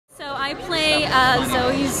I play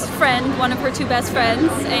Zoe's friend, one of her two best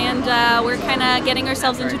friends, and we're kind of getting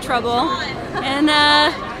ourselves into trouble. And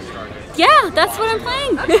yeah, that's what I'm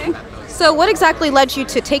playing. Okay. So what exactly led you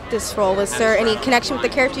to take this role? Was there any connection with the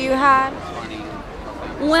character you had?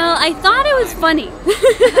 Well, I thought it was funny.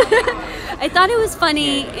 I thought it was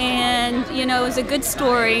funny, and you know, it was a good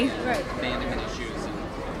story. Right.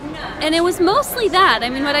 And it was mostly that. I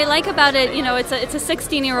mean, what I like about it, you know, it's a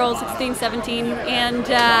 16-year-old, 16, 17, and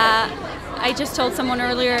I just told someone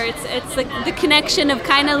earlier, it's the connection of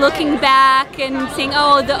kind of looking back and seeing,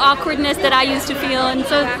 oh, the awkwardness that I used to feel, and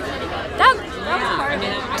so that was part of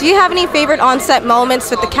it. Do you have any favorite on-set moments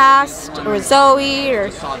with the cast or Zoe or?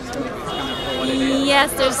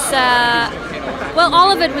 Yes, there's. Well,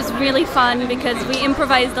 all of it was really fun because we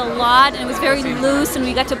improvised a lot and it was very loose and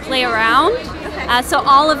we got to play around. So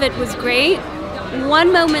all of it was great.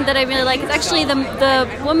 One moment that I really like is actually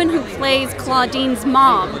the woman who plays Claudine's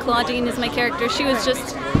mom. Claudine is my character. She was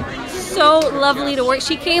just so lovely to work.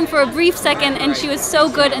 She came for a brief second and she was so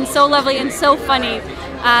good and so lovely and so funny.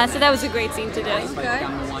 So that was a great scene to do. Okay.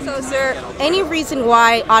 So is there any reason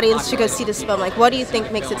why audience should go see this film? Like, what do you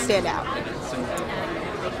think makes it stand out?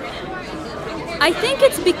 I think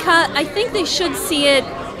it's because I think they should see it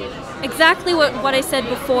exactly what I said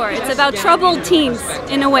before. It's about troubled teens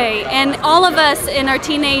in a way, and all of us in our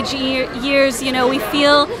teenage years, you know, we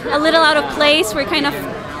feel a little out of place. We're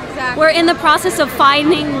in the process of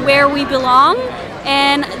finding where we belong,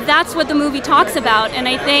 and that's what the movie talks about. And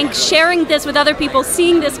I think sharing this with other people,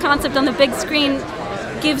 seeing this concept on the big screen,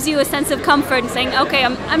 gives you a sense of comfort and saying, okay,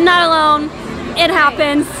 I'm not alone. It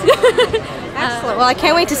happens. Excellent. Well, I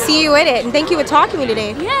can't wait to see you in it, and thank you for talking to me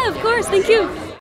today. Yeah, of course. Thank you.